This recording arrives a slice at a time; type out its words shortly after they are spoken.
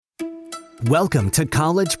Welcome to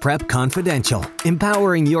College Prep Confidential,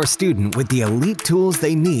 empowering your student with the elite tools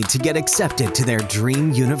they need to get accepted to their dream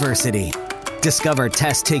university. Discover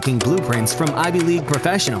test-taking blueprints from Ivy League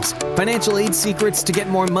professionals, financial aid secrets to get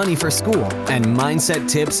more money for school, and mindset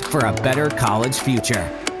tips for a better college future.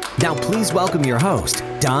 Now please welcome your host,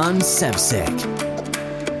 Don Sevcik.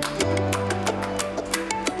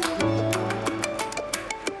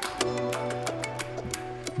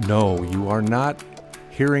 No, you are not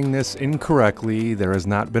hearing this incorrectly. There has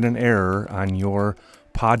not been an error on your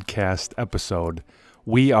podcast episode.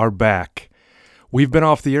 We are back. We've been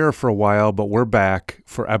off the air for a while, but we're back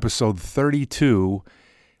for episode 32,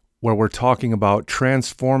 where we're talking about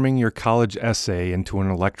transforming your college essay into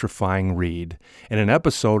an electrifying read, in an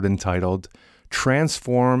episode entitled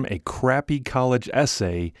Transform a Crappy College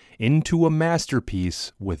Essay into a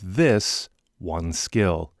Masterpiece with This One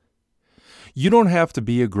Skill. You don't have to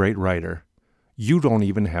be a great writer. You don't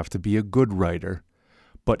even have to be a good writer.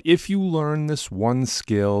 But if you learn this one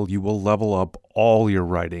skill, you will level up all your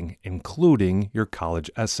writing, including your college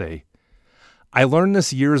essay. I learned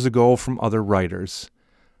this years ago from other writers.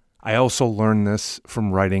 I also learned this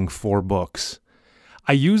from writing 4 books.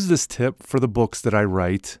 I use this tip for the books that I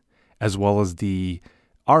write, as well as the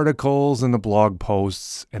articles and the blog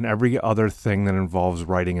posts and every other thing that involves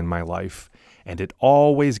writing in my life. And it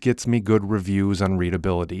always gets me good reviews on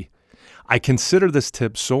readability. I consider this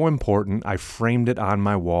tip so important, I framed it on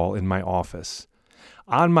my wall in my office.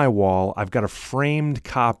 On my wall, I've got a framed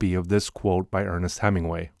copy of this quote by Ernest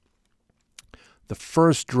Hemingway. The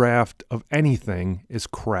first draft of anything is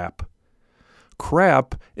crap.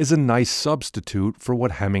 Crap is a nice substitute for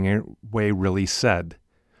what Hemingway really said.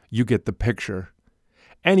 You get the picture.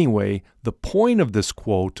 Anyway, the point of this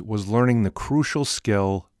quote was learning the crucial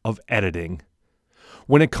skill of editing.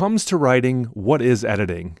 When it comes to writing, what is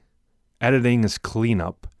editing? Editing is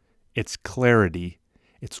cleanup, it's clarity,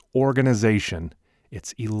 it's organization,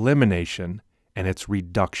 it's elimination, and it's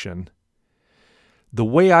reduction. The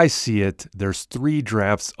way I see it, there's 3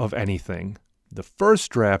 drafts of anything. The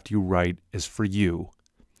first draft you write is for you.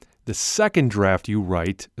 The second draft you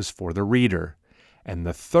write is for the reader. And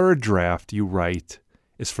the third draft you write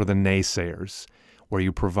is for the naysayers, where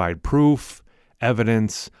you provide proof,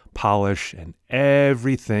 evidence, polish, and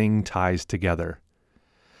everything ties together.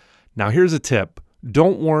 Now here's a tip.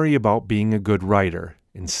 Don't worry about being a good writer.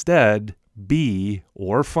 Instead, be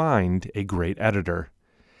or find a great editor.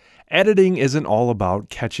 Editing isn't all about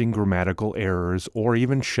catching grammatical errors or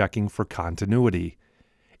even checking for continuity.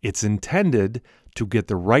 It's intended to get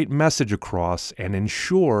the right message across and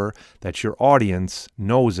ensure that your audience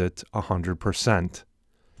knows it 100%.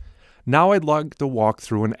 Now I'd like to walk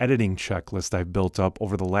through an editing checklist I've built up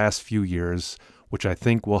over the last few years, which I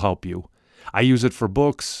think will help you. I use it for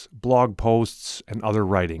books, blog posts, and other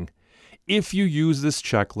writing. If you use this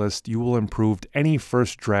checklist, you will improve any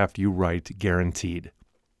first draft you write, guaranteed.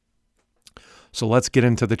 So let's get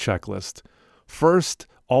into the checklist. First,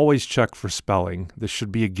 always check for spelling. This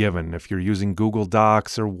should be a given. If you're using Google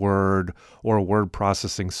Docs or Word or a word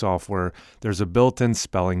processing software, there's a built-in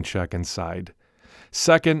spelling check inside.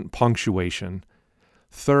 Second, punctuation.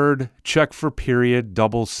 Third, check for period,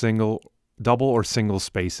 double or single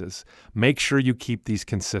spaces. Make sure you keep these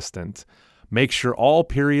consistent. Make sure all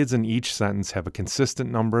periods in each sentence have a consistent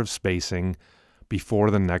number of spacing before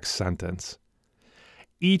the next sentence.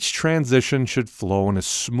 Each transition should flow in a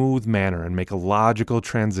smooth manner and make a logical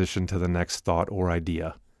transition to the next thought or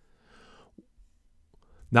idea.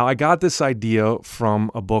 Now, I got this idea from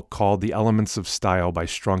a book called The Elements of Style by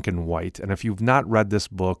Strunk and White, and if you've not read this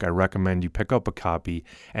book, I recommend you pick up a copy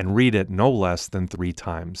and read it no less than 3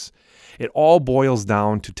 times. It all boils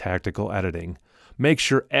down to tactical editing. Make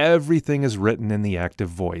sure everything is written in the active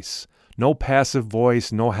voice. No passive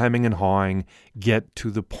voice, no hemming and hawing. Get to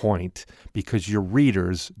the point, because your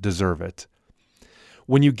readers deserve it.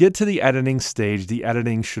 When you get to the editing stage, the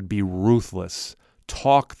editing should be ruthless.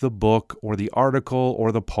 Talk the book or the article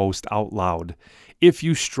or the post out loud. If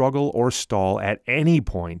you struggle or stall at any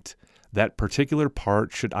point, that particular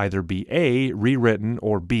part should either be A, rewritten,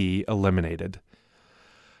 or B, eliminated.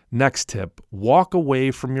 Next tip, walk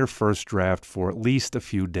away from your first draft for at least a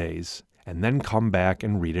few days, and then come back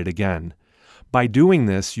and read it again. By doing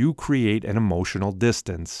this, you create an emotional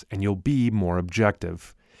distance, and you'll be more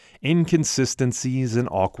objective. Inconsistencies and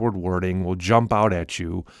awkward wording will jump out at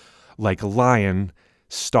you like a lion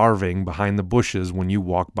starving behind the bushes when you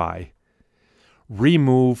walk by.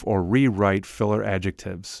 Remove or rewrite filler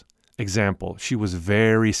adjectives. Example, she was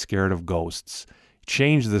very scared of ghosts.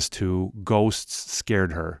 Change this to ghosts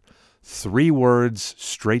scared her. 3 words,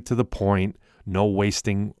 straight to the point, no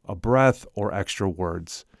wasting a breath or extra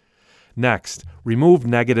words. Next, remove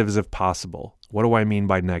negatives if possible. What do I mean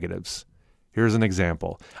by negatives? Here's an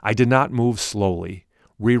example. I did not move slowly.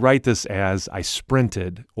 Rewrite this as I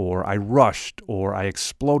sprinted, or I rushed, or I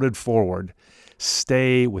exploded forward.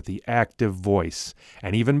 Stay with the active voice,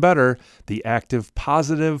 and even better, the active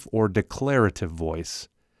positive or declarative voice.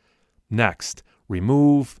 Next,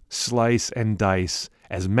 remove, slice, and dice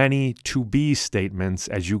as many to-be statements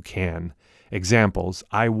as you can. Examples,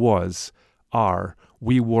 I was, are,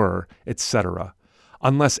 we were, etc.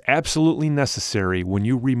 Unless absolutely necessary, when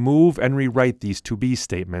you remove and rewrite these to-be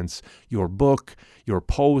statements, your book, your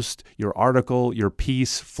post, your article, your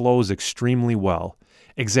piece flows extremely well.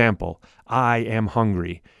 Example, I am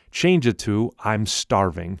hungry. Change it to I'm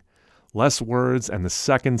starving. Less words and the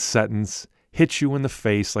second sentence hits you in the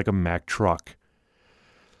face like a Mack truck.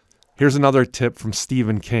 Here's another tip from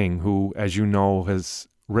Stephen King, who, as you know, has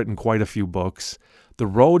written quite a few books. The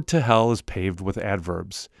road to hell is paved with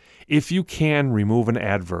adverbs. If you can remove an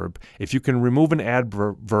adverb, if you can remove an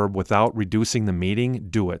adverb without reducing the meaning,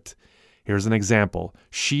 do it. Here's an example.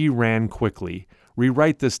 She ran quickly.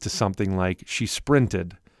 Rewrite this to something like she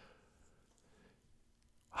sprinted.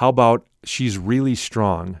 How about she's really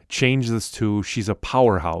strong? Change this to she's a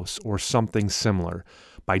powerhouse or something similar.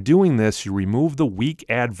 By doing this, you remove the weak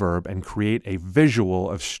adverb and create a visual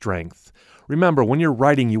of strength. Remember, when you're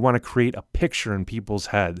writing, you want to create a picture in people's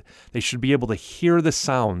head. They should be able to hear the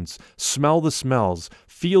sounds, smell the smells,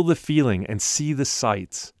 feel the feeling, and see the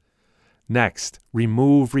sights. Next,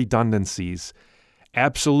 remove redundancies.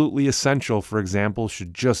 Absolutely essential, for example,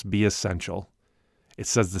 should just be essential. It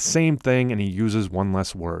says the same thing and he uses one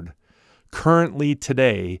less word. Currently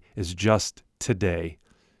today is just today.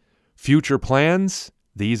 Future plans,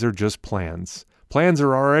 these are just plans. Plans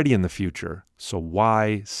are already in the future, so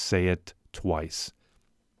why say it twice?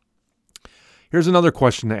 Here's another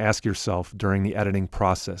question to ask yourself during the editing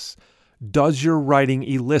process. Does your writing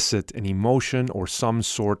elicit an emotion or some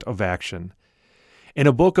sort of action? In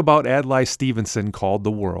a book about Adlai Stevenson called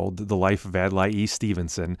The World, The Life of Adlai E.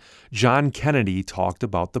 Stevenson, John Kennedy talked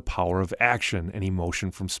about the power of action and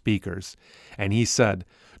emotion from speakers. And he said,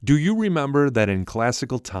 do you remember that in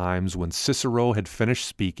classical times when Cicero had finished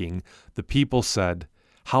speaking, the people said,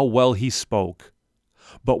 how well he spoke.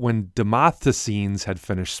 But when Demosthenes had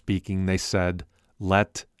finished speaking, they said,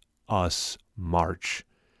 let us march.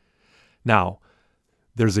 Now,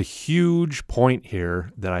 there's a huge point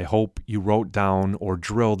here that I hope you wrote down or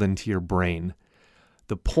drilled into your brain.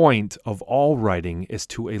 The point of all writing is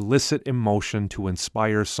to elicit emotion to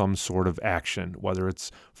inspire some sort of action, whether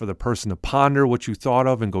it's for the person to ponder what you thought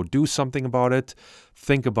of and go do something about it,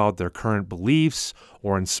 think about their current beliefs,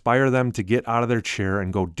 or inspire them to get out of their chair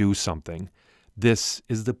and go do something. This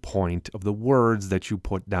is the point of the words that you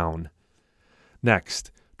put down.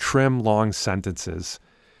 Next, trim long sentences.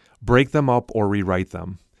 Break them up or rewrite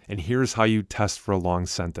them. And here's how you test for a long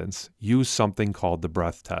sentence. Use something called the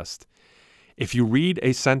breath test. If you read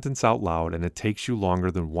a sentence out loud and it takes you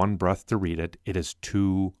longer than one breath to read it, it is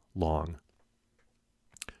too long.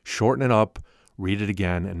 Shorten it up, read it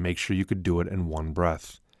again, and make sure you could do it in one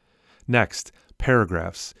breath. Next,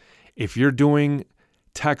 paragraphs. If you're doing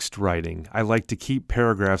text writing, I like to keep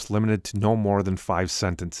paragraphs limited to no more than 5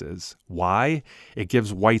 sentences. Why? It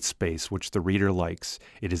gives white space, which the reader likes.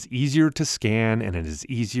 It is easier to scan and it is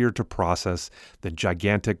easier to process than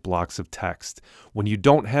gigantic blocks of text. When you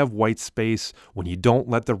don't have white space, when you don't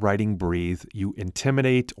let the writing breathe, you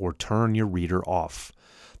intimidate or turn your reader off.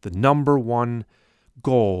 The number one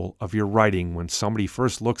goal of your writing when somebody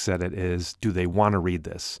first looks at it is, do they want to read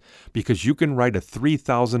this? Because you can write a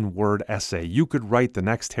 3,000 word essay. You could write the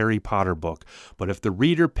next Harry Potter book. But if the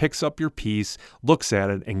reader picks up your piece, looks at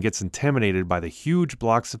it, and gets intimidated by the huge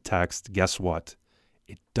blocks of text, guess what?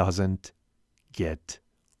 It doesn't get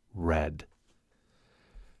read.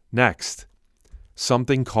 Next,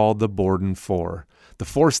 something called the Borden 4. The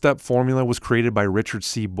 4-step formula was created by Richard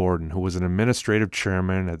C. Borden, who was an administrative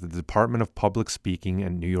chairman at the Department of Public Speaking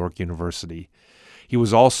at New York University. He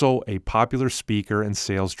was also a popular speaker and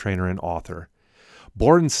sales trainer and author.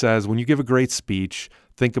 Borden says when you give a great speech,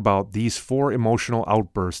 think about these 4 emotional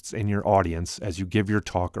outbursts in your audience as you give your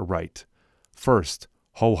talk a write. First,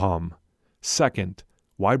 ho-hum. Second,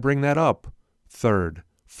 why bring that up? Third,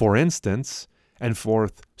 for instance. And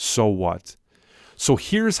fourth, so what? So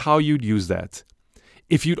here's how you'd use that.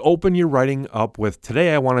 If you'd open your writing up with,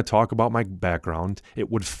 today I want to talk about my background,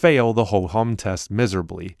 it would fail the ho-hum test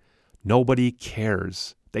miserably. Nobody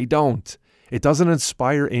cares. They don't. It doesn't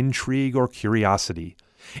inspire intrigue or curiosity.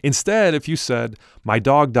 Instead, if you said, my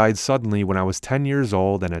dog died suddenly when I was 10 years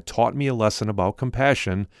old and it taught me a lesson about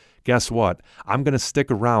compassion, guess what? I'm going to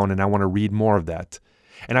stick around and I want to read more of that.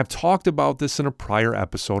 And I've talked about this in a prior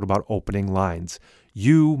episode about opening lines.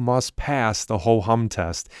 You must pass the ho-hum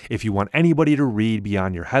test if you want anybody to read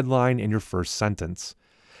beyond your headline and your first sentence.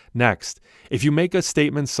 Next, if you make a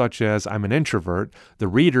statement such as, I'm an introvert, the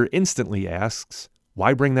reader instantly asks,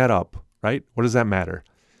 why bring that up, right? What does that matter?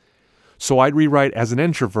 So I'd rewrite, as an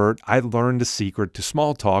introvert, I learned the secret to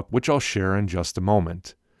small talk, which I'll share in just a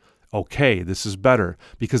moment. Okay, this is better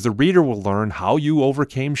because the reader will learn how you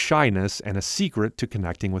overcame shyness and a secret to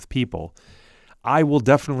connecting with people. I will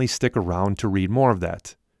definitely stick around to read more of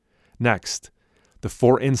that. Next, the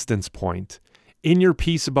for instance point. In your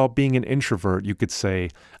piece about being an introvert, you could say,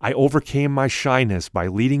 I overcame my shyness by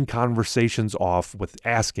leading conversations off with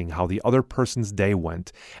asking how the other person's day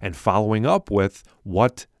went and following up with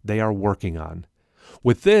what they are working on.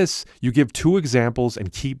 With this, you give 2 examples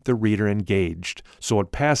and keep the reader engaged, so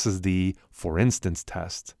it passes the for instance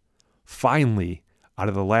test. Finally, out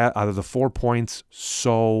of the 4 points,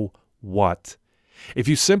 so what? If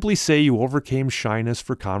you simply say you overcame shyness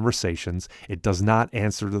for conversations, it does not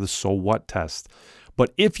answer to the so what test.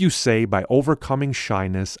 But if you say by overcoming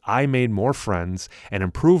shyness, I made more friends and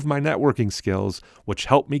improved my networking skills, which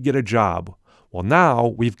helped me get a job, well,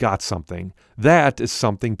 now we've got something. That is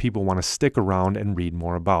something people want to stick around and read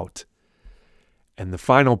more about. And the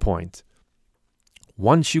final point,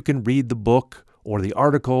 once you can read the book or the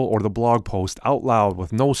article or the blog post out loud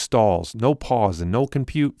with no stalls, no pause, and no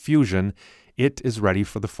confusion, it is ready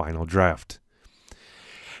for the final draft.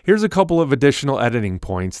 Here's a couple of additional editing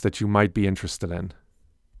points that you might be interested in.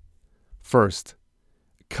 First,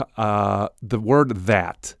 the word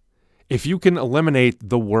that. If you can eliminate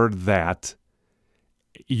the word that,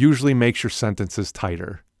 it usually makes your sentences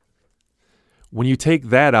tighter. When you take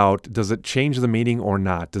that out, does it change the meaning or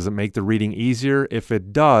not? Does it make the reading easier? If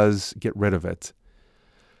it does, get rid of it.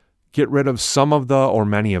 Get rid of some of the or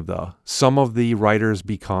many of the. Some of the writers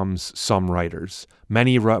becomes some writers.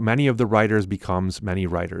 Many of the writers becomes many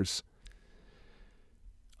writers.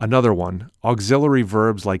 Another one, auxiliary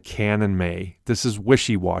verbs like can and may. This is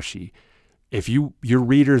wishy-washy. If your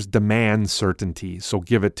readers demand certainty, so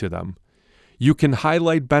give it to them. You can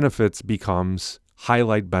highlight benefits becomes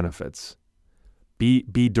highlight benefits. Be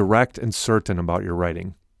direct and certain about your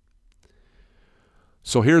writing.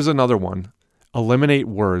 So here's another one. Eliminate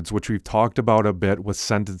words, which we've talked about a bit with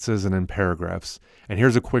sentences and in paragraphs. And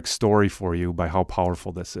here's a quick story for you by how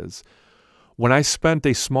powerful this is. When I spent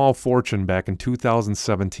a small fortune back in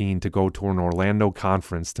 2017 to go to an Orlando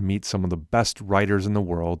conference to meet some of the best writers in the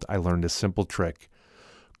world, I learned a simple trick.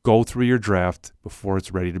 Go through your draft before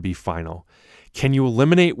it's ready to be final. Can you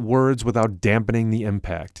eliminate words without dampening the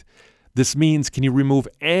impact? This means, can you remove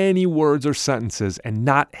any words or sentences and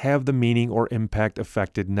not have the meaning or impact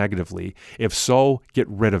affected negatively? If so, get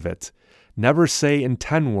rid of it. Never say in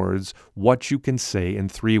 10 words what you can say in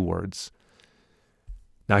 3 words.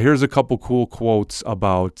 Now, here's a couple cool quotes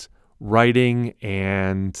about writing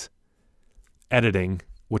and editing,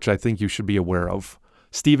 which I think you should be aware of.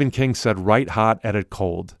 Stephen King said, write hot, edit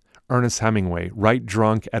cold. Ernest Hemingway, write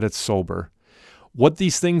drunk, edit sober. What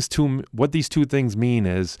these two things mean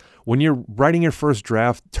is when you're writing your first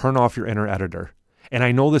draft, turn off your inner editor. And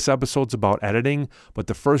I know this episode's about editing, but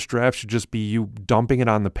the first draft should just be you dumping it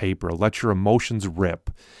on the paper. Let your emotions rip.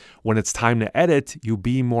 When it's time to edit, you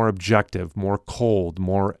be more objective, more cold,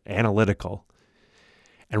 more analytical.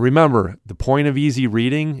 And remember, the point of easy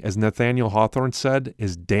reading, as Nathaniel Hawthorne said,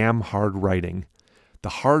 is damn hard writing. The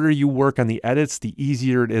harder you work on the edits, the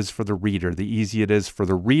easier it is for the reader. The easier it is for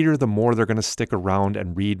the reader, the more they're going to stick around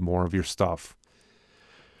and read more of your stuff.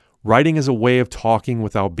 Writing is a way of talking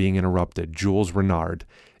without being interrupted. Jules Renard.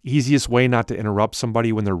 Easiest way not to interrupt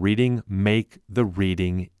somebody when they're reading, make the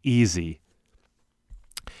reading easy.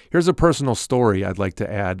 Here's a personal story I'd like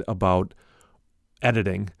to add about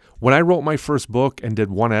editing. When I wrote my first book and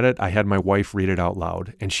did one edit, I had my wife read it out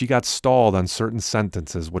loud, and she got stalled on certain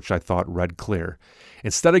sentences, which I thought read clear.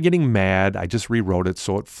 Instead of getting mad, I just rewrote it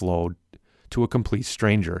so it flowed to a complete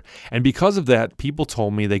stranger. And because of that, people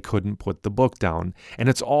told me they couldn't put the book down. And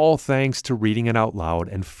it's all thanks to reading it out loud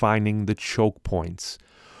and finding the choke points.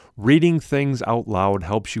 Reading things out loud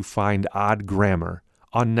helps you find odd grammar,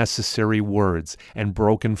 unnecessary words, and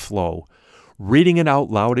broken flow. Reading it out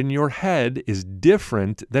loud in your head is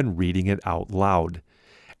different than reading it out loud.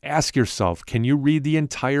 Ask yourself, can you read the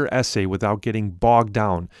entire essay without getting bogged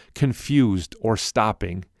down, confused, or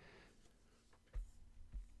stopping?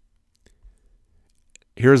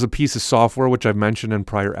 Here's a piece of software which I've mentioned in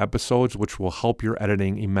prior episodes, which will help your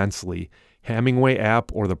editing immensely. Hemingway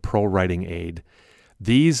app or the Pro Writing Aid.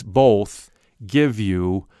 These both give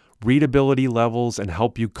you readability levels and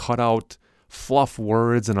help you cut out fluff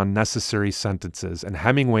words and unnecessary sentences, and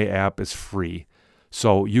Hemingway app is free.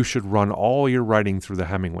 So you should run all your writing through the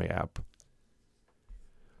Hemingway app.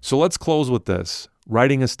 So let's close with this.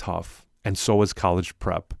 Writing is tough, and so is college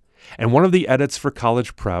prep. And one of the edits for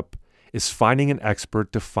college prep is finding an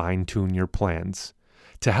expert to fine-tune your plans.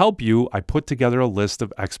 To help you, I put together a list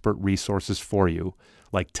of expert resources for you,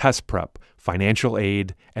 like test prep, financial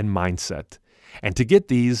aid, and mindset. And to get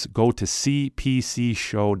these, go to cpcshow.com.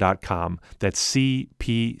 That's cpcshow.com.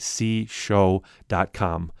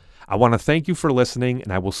 I want to thank you for listening,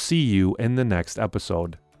 and I will see you in the next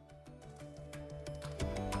episode.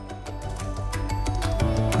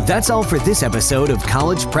 That's all for this episode of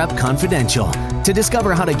College Prep Confidential. To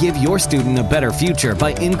discover how to give your student a better future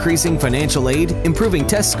by increasing financial aid, improving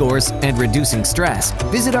test scores, and reducing stress,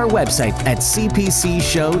 visit our website at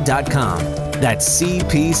cpcshow.com. That's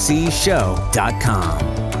cpcshow.com.